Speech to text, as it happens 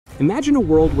Imagine a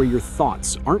world where your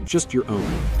thoughts aren't just your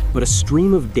own, but a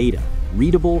stream of data,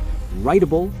 readable,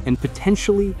 writable, and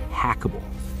potentially hackable.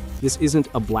 This isn't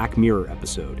a Black Mirror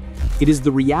episode. It is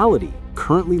the reality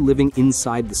currently living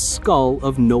inside the skull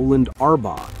of Noland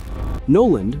Arbaugh.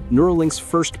 Noland, Neuralink's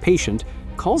first patient,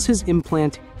 calls his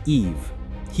implant Eve.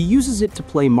 He uses it to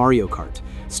play Mario Kart,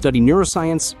 study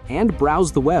neuroscience, and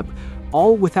browse the web,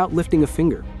 all without lifting a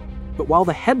finger. But while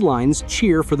the headlines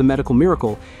cheer for the medical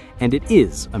miracle, and it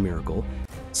is a miracle,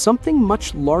 something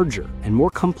much larger and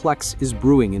more complex is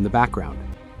brewing in the background.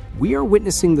 We are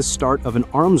witnessing the start of an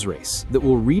arms race that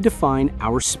will redefine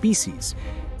our species,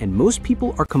 and most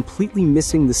people are completely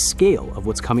missing the scale of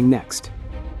what's coming next.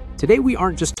 Today, we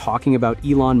aren't just talking about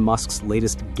Elon Musk's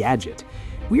latest gadget.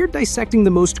 We are dissecting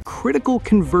the most critical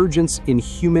convergence in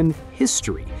human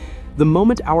history, the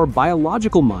moment our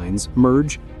biological minds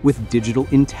merge with digital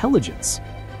intelligence.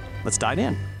 Let's dive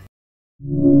in.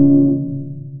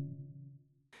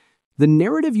 The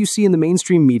narrative you see in the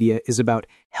mainstream media is about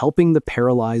helping the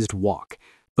paralyzed walk,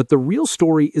 but the real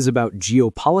story is about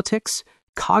geopolitics,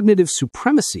 cognitive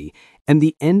supremacy, and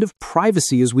the end of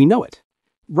privacy as we know it.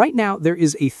 Right now, there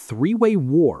is a three-way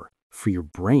war for your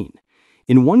brain.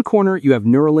 In one corner, you have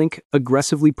Neuralink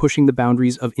aggressively pushing the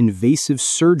boundaries of invasive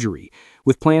surgery,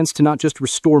 with plans to not just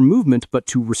restore movement, but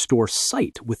to restore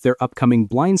sight with their upcoming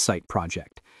blind sight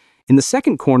project. In the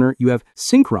second corner, you have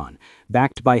Synchron,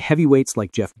 backed by heavyweights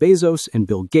like Jeff Bezos and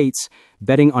Bill Gates,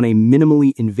 betting on a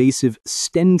minimally invasive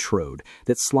stentrode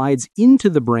that slides into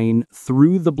the brain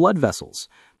through the blood vessels.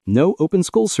 No open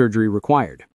skull surgery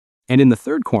required. And in the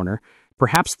third corner,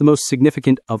 perhaps the most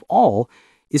significant of all,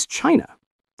 is China.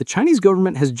 The Chinese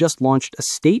government has just launched a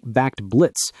state-backed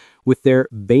blitz with their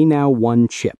Beinow 1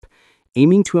 chip,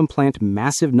 aiming to implant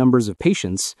massive numbers of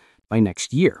patients by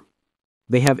next year.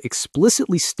 They have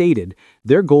explicitly stated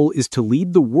their goal is to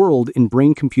lead the world in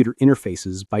brain-computer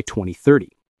interfaces by 2030.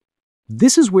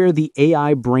 This is where the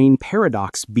AI-brain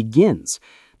paradox begins.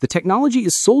 The technology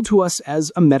is sold to us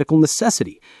as a medical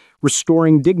necessity,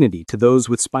 restoring dignity to those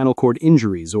with spinal cord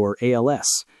injuries or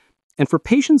ALS. And for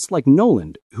patients like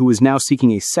Noland, who is now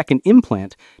seeking a second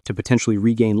implant to potentially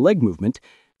regain leg movement,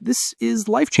 this is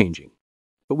life-changing.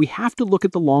 But we have to look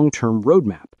at the long-term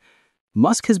roadmap.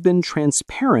 Musk has been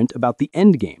transparent about the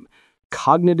endgame,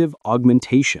 cognitive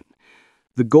augmentation.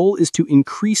 The goal is to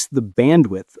increase the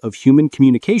bandwidth of human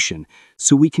communication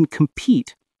so we can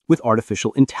compete with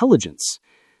artificial intelligence.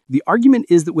 The argument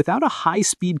is that without a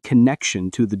high-speed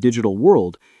connection to the digital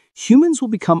world, humans will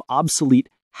become obsolete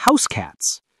house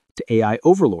cats to AI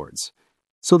overlords.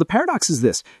 So the paradox is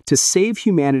this: to save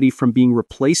humanity from being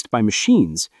replaced by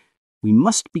machines, we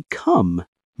must become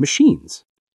machines.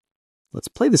 Let's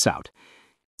play this out.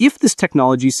 If this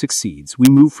technology succeeds, we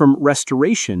move from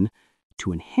restoration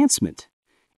to enhancement.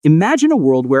 Imagine a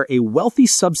world where a wealthy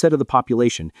subset of the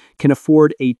population can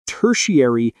afford a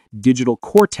tertiary digital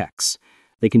cortex.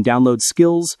 They can download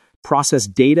skills, process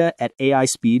data at AI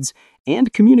speeds,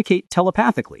 and communicate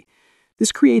telepathically.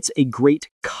 This creates a great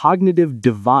cognitive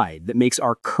divide that makes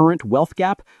our current wealth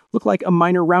gap look like a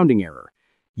minor rounding error.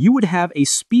 You would have a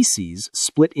species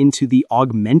split into the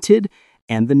augmented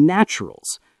and the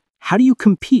naturals. How do you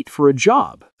compete for a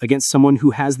job against someone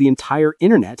who has the entire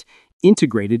internet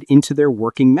integrated into their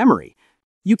working memory?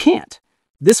 You can't.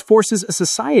 This forces a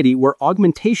society where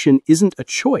augmentation isn't a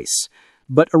choice,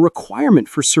 but a requirement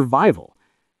for survival.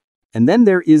 And then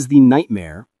there is the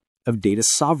nightmare of data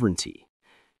sovereignty.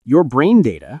 Your brain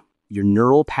data, your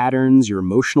neural patterns, your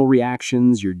emotional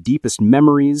reactions, your deepest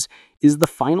memories, is the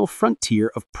final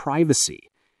frontier of privacy.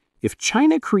 If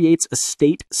China creates a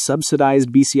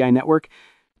state-subsidized BCI network,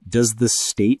 does the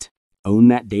state own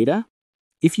that data?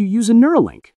 If you use a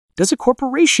Neuralink, does a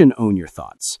corporation own your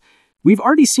thoughts? We've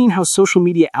already seen how social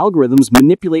media algorithms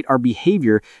manipulate our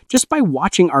behavior just by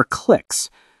watching our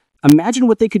clicks. Imagine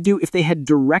what they could do if they had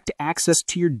direct access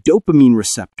to your dopamine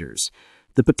receptors.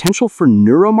 The potential for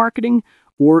neuromarketing,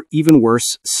 or even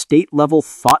worse, state-level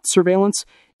thought surveillance,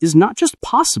 is not just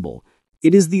possible,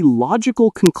 it is the logical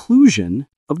conclusion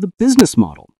of the business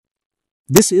model.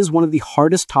 This is one of the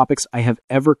hardest topics I have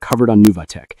ever covered on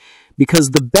Nuevatech,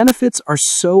 because the benefits are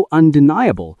so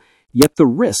undeniable, yet the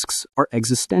risks are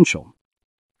existential.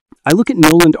 I look at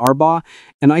Noland Arbaugh,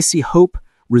 and I see hope,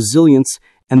 resilience,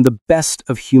 and the best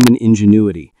of human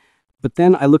ingenuity. But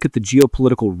then I look at the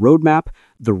geopolitical roadmap,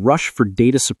 the rush for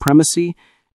data supremacy,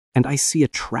 and I see a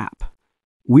trap.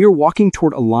 We are walking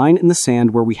toward a line in the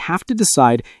sand where we have to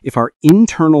decide if our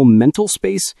internal mental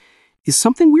space is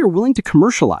something we are willing to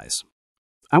commercialize.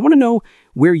 I want to know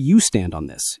where you stand on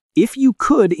this. If you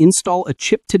could install a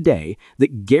chip today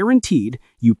that guaranteed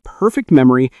you perfect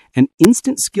memory and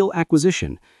instant skill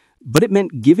acquisition, but it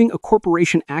meant giving a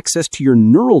corporation access to your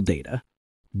neural data.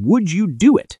 Would you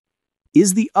do it?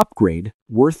 Is the upgrade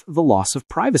worth the loss of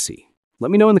privacy?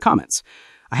 Let me know in the comments.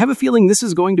 I have a feeling this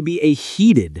is going to be a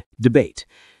heated debate.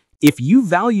 If you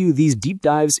value these deep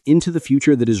dives into the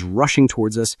future that is rushing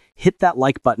towards us, hit that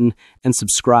like button and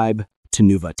subscribe to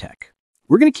Nuevatech.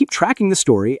 We're going to keep tracking the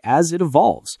story as it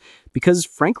evolves, because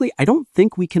frankly, I don't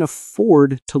think we can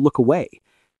afford to look away.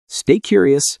 Stay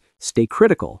curious, stay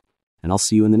critical, and I'll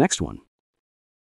see you in the next one.